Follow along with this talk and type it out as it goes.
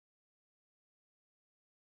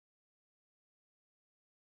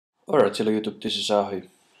Alright, hello YouTube, this is Ahi.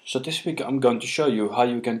 So this week I'm going to show you how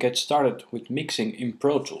you can get started with mixing in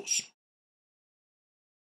Pro Tools.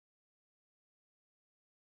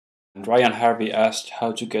 And Ryan Harvey asked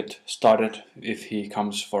how to get started if he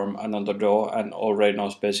comes from another DAW and already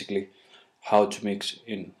knows basically how to mix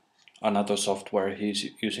in another software.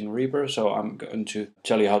 He's using Reaper, so I'm going to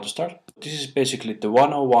tell you how to start. This is basically the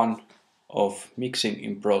 101 of mixing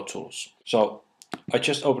in Pro Tools. So I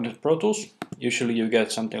just opened Pro Tools. Usually you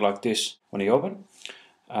get something like this when you open.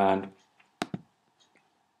 And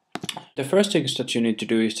the first things that you need to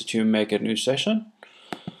do is that you make a new session.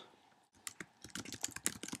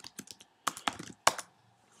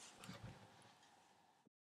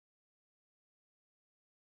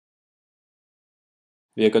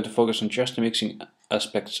 We are going to focus on just the mixing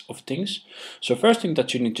aspects of things. So first thing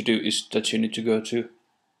that you need to do is that you need to go to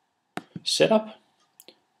Setup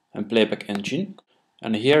and Playback Engine.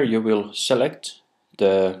 And here you will select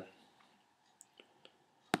the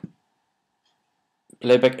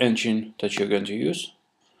playback engine that you're going to use.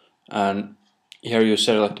 And here you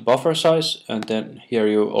select the buffer size, and then here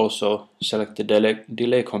you also select the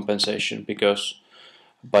delay compensation, because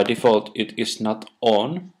by default it is not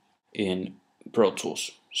on in Pro Tools.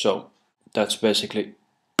 So that's basically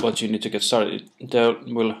what you need to get started.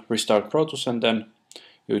 Then we'll restart Pro Tools and then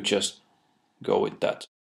you just go with that.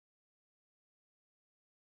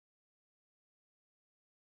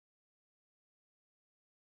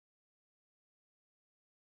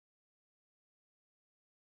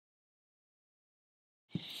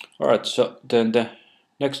 Alright, so then the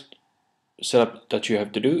next setup that you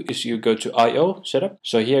have to do is you go to I/O setup.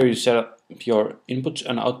 So here you set up your inputs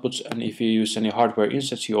and outputs, and if you use any hardware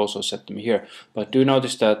insets you also set them here. But do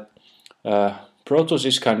notice that Pro Tools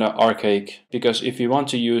is kind of archaic, because if you want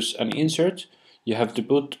to use an insert you have to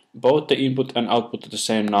put both the input and output to the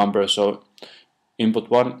same number. So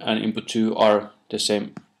input 1 and input 2 are the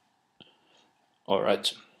same.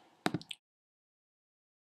 Alright.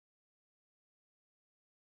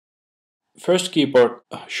 First keyboard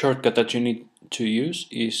shortcut that you need to use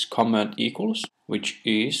is Command equals, which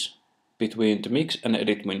is between the mix and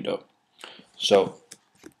edit window. So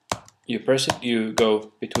you press it, you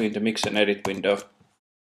go between the mix and edit window.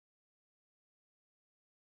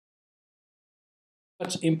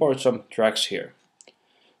 Let's import some tracks here.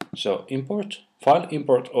 So import, file,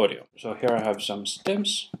 import audio. So here I have some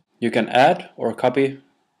stems. You can add or copy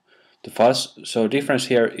the files. So difference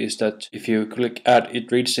here is that if you click add,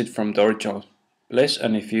 it reads it from the original place,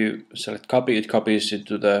 and if you select copy, it copies it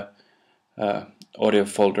to the audio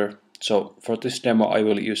folder. So for this demo I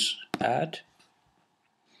will use add,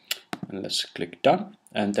 and let's click done,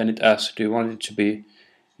 and then it asks, do you want it to be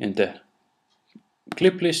in the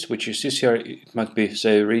clip list, which is this here. It might be,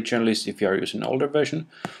 say, region list if you are using an older version,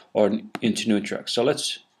 or into new track. So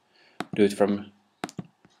let's do it from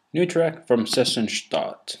new track, from session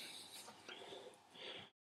start.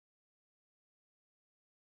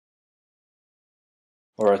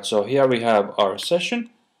 Alright, so here we have our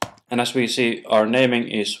session, and as we see, our naming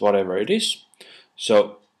is whatever it is.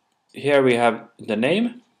 So here we have the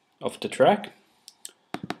name of the track.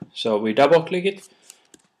 So we double click it,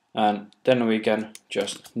 and then we can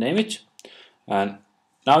just name it. And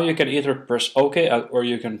now you can either press OK, or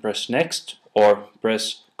you can press next, or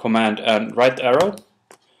press Command and right arrow,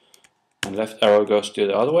 and left arrow goes to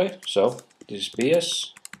the other way. So this is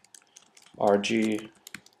BS, RG,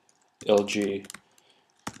 LG,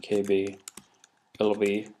 KB,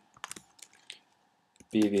 LV,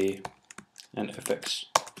 BV, and FX.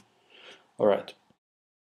 Alright.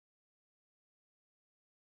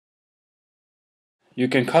 You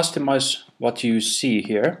can customize what you see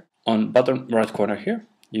here. On bottom right corner here,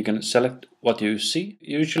 you can select what you see.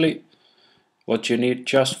 Usually what you need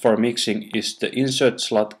just for mixing is the insert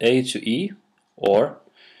slot A to E or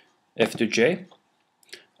F to J,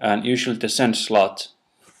 and usually the send slot.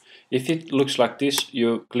 If it looks like this,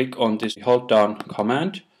 you click on this, hold down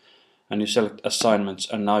Command, and you select assignments,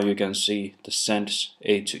 and now you can see the sends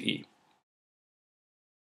A to E.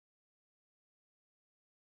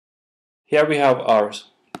 Here we have our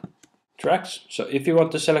tracks. So if you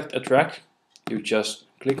want to select a track, you just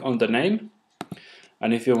click on the name,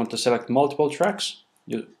 and if you want to select multiple tracks,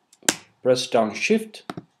 you press down Shift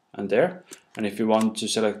and there, and if you want to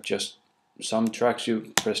select just some tracks,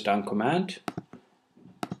 you press down Command.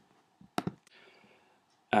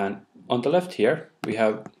 And on the left here we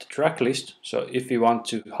have the track list. So if you want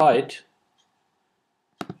to hide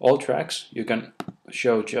all tracks, you can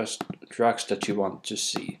show just tracks that you want to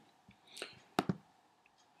see.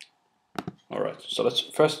 Alright, so let's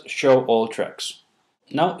first show all tracks.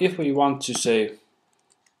 Now if we want to, say,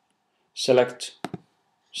 select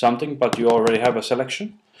something, but you already have a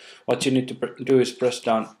selection, what you need to do is press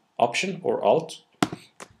down Option or Alt,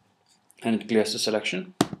 and it clears the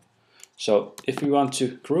selection. So if you want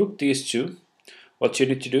to group these two, what you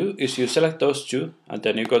need to do is you select those two, and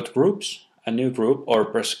then you go to Groups, a new group, or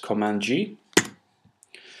press Command G,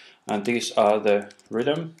 and these are the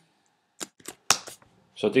rhythm.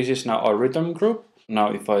 So this is now our rhythm group.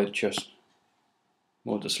 Now if I just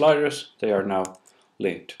move the sliders, they are now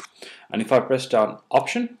linked. And if I press down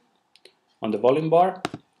Option on the volume bar,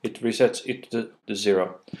 it resets it to the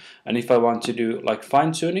 0. And if I want to do like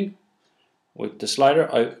fine tuning with the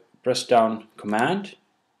slider, I press down Command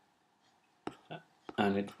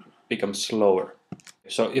and it becomes slower.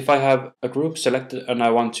 So if I have a group selected and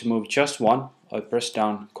I want to move just one, I press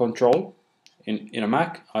down Control. In a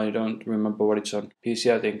Mac, I don't remember what it's on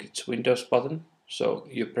PC, I think it's Windows button. So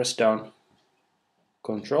you press down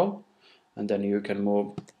Control and then you can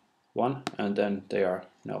move one, and then they are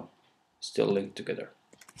now still linked together.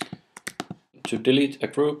 To delete a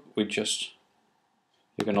group, you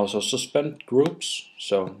can also suspend groups.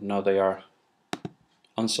 So now they are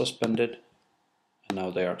unsuspended and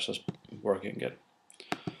now they are working again.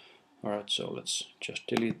 Alright, so let's just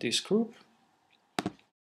delete this group.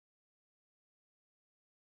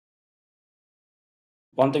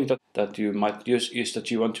 One thing that you might use is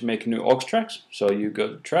that you want to make new aux tracks. So you go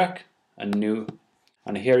to Track and New,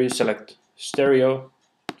 and here you select Stereo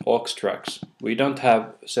aux tracks. We don't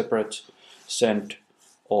have separate send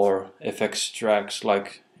or FX tracks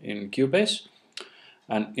like in Cubase.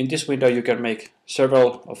 And in this window you can make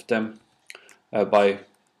several of them by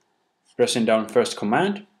pressing down first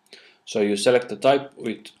Command. So you select the type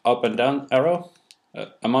with up and down arrow,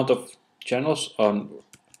 amount of channels on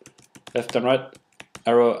left and right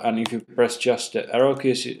arrow, and if you press just the arrow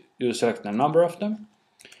keys, you select the number of them.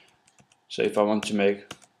 So if I want to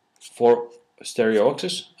make 4 stereo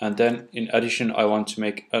auxes, and then in addition I want to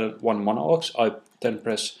make one mono aux, I then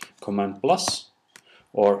press Command plus,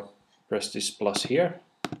 or press this plus here.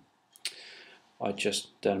 I just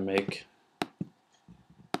then make,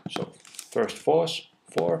 so first 4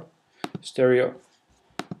 stereo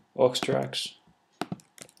aux tracks,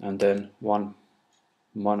 and then one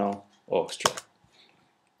mono aux track.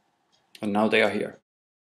 And now they are here.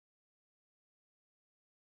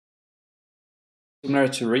 Similar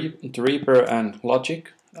to Reaper and Logic,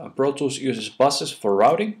 Pro Tools uses buses for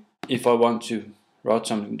routing. If I want to route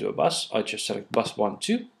something to a bus, I just select bus 1,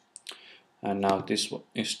 2, and now this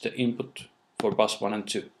is the input for bus 1 and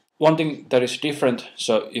 2. One thing that is different,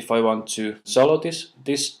 so if I want to solo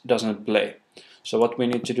this doesn't play. So what we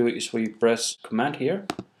need to do is we press Command here,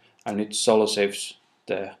 and it solo saves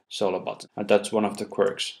the solo button. And that's one of the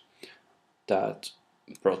quirks that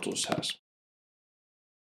Pro Tools has.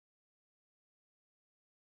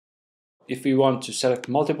 If we want to select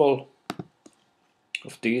multiple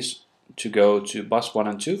of these to go to bus 1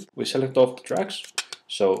 and 2, we select all the tracks.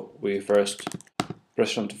 So we first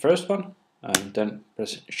press on the first one, and then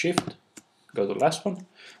press Shift, go to the last one,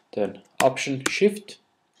 then Option Shift,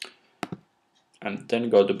 and then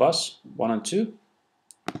go to bus 1 and 2.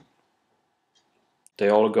 They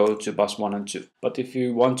all go to bus 1 and 2. But if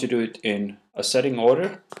you want to do it in a setting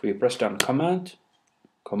order, we press down Command,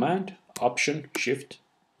 Option, Shift,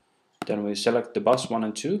 then we select the bus 1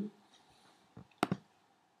 and 2,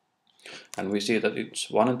 and we see that it's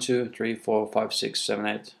 1 and 2, 3, 4, 5, 6, 7,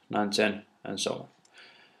 8, 9, 10, and so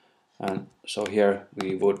on. And so here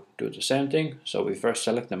we would do the same thing. So we first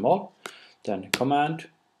select them all, then Command,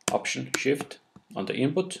 Option, Shift. On the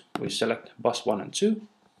input, we select bus 1 and 2.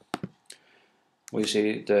 We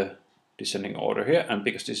see the descending order here, and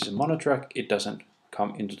because this is a mono track, it doesn't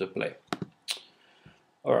come into the play.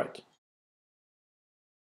 Alright.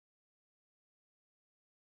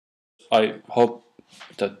 I hope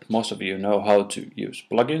that most of you know how to use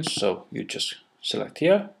plugins, so you just select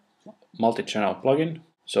here, multi-channel plugin.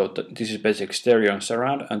 So this is basic stereo and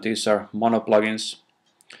surround, and these are mono plugins,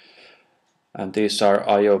 and these are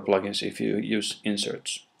I/O plugins if you use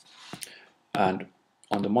inserts. And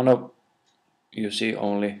on the mono you see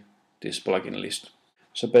only this plugin list.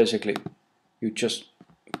 So basically you just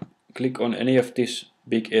click on any of this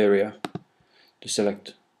big area to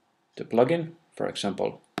select the plugin. For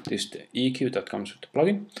example, this is the EQ that comes with the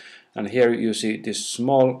plugin, and here you see this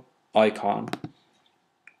small icon.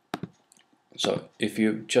 So if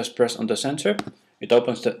you just press on the center, it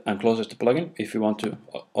opens and closes the plugin. If you want to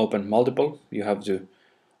open multiple, you have to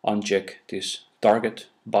uncheck this target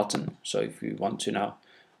button. So if you want to now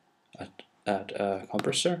add a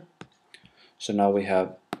compressor, so now we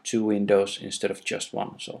have 2 windows instead of just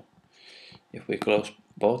one. So if we close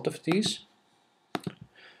both of these,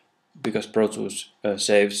 because Pro Tools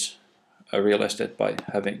saves real estate by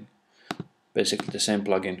having basically the same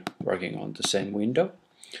plugin working on the same window.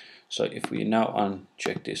 So if we now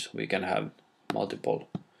uncheck this, we can have multiple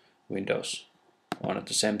windows on at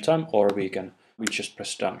the same time, or we just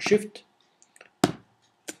press down Shift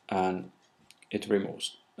and it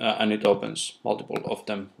removes and it opens multiple of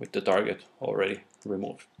them with the target already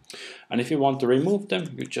removed. And if you want to remove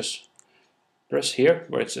them, you just press here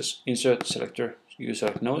where it says Insert Selector, you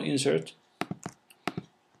select No Insert,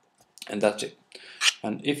 and that's it.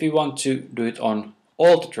 And if you want to do it on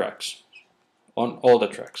all the tracks,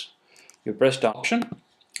 you press the Option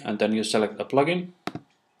and then you select a plugin,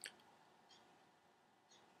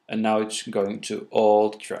 and now it's going to all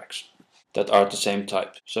the tracks that are the same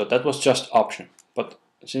type. So that was just Option, but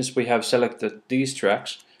since we have selected these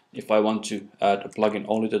tracks, if I want to add a plugin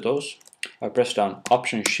only to those, I press down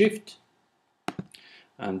Option Shift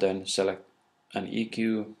and then select an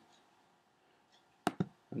EQ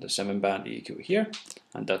and the 7-band EQ here,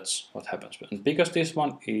 and that's what happens. And because this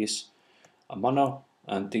one is a mono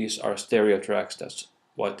and these are stereo tracks, that's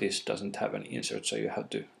why this doesn't have any insert, so you have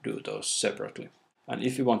to do those separately. And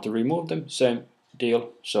if you want to remove them, same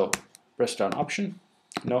deal, so press down Option,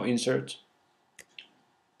 No Insert.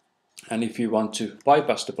 And if you want to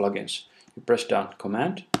bypass the plugins, you press down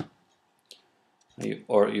Command,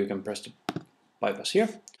 or you can press the bypass here.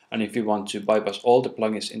 And if you want to bypass all the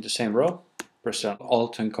plugins in the same row, press down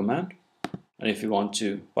Alt and Command. And if you want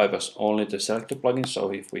to bypass only the selected plugins,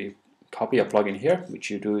 so if we copy a plugin here, which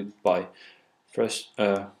you do it by first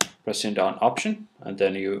pressing down Option and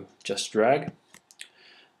then you just drag.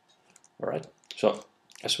 Alright, so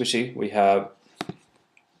as we see, we have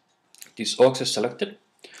this aux selected.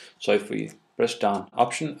 So if we press down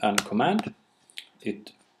Option and Command,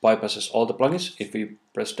 it bypasses all the plugins. If we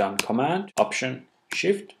press down Command, Option,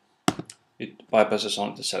 Shift, it bypasses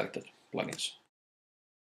only the selected plugins.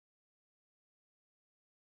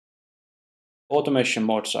 Automation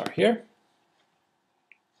modes are here.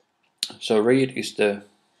 So read is the,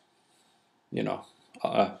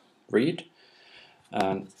 read,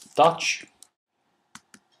 and touch.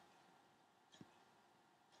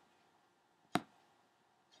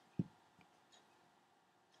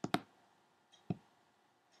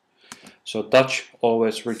 So touch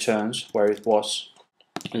always returns where it was.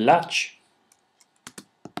 Latch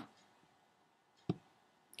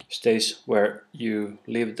stays where you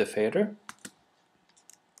leave the fader.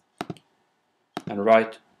 And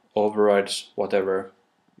write overrides whatever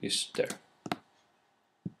is there.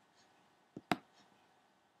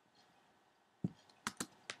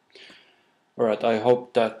 Alright, I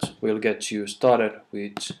hope that will get you started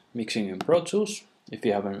with mixing in Pro Tools. If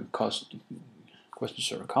you have any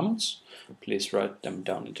questions or comments, please write them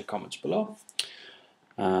down in the comments below.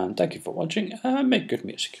 And thank you for watching, and make good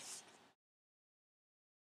music.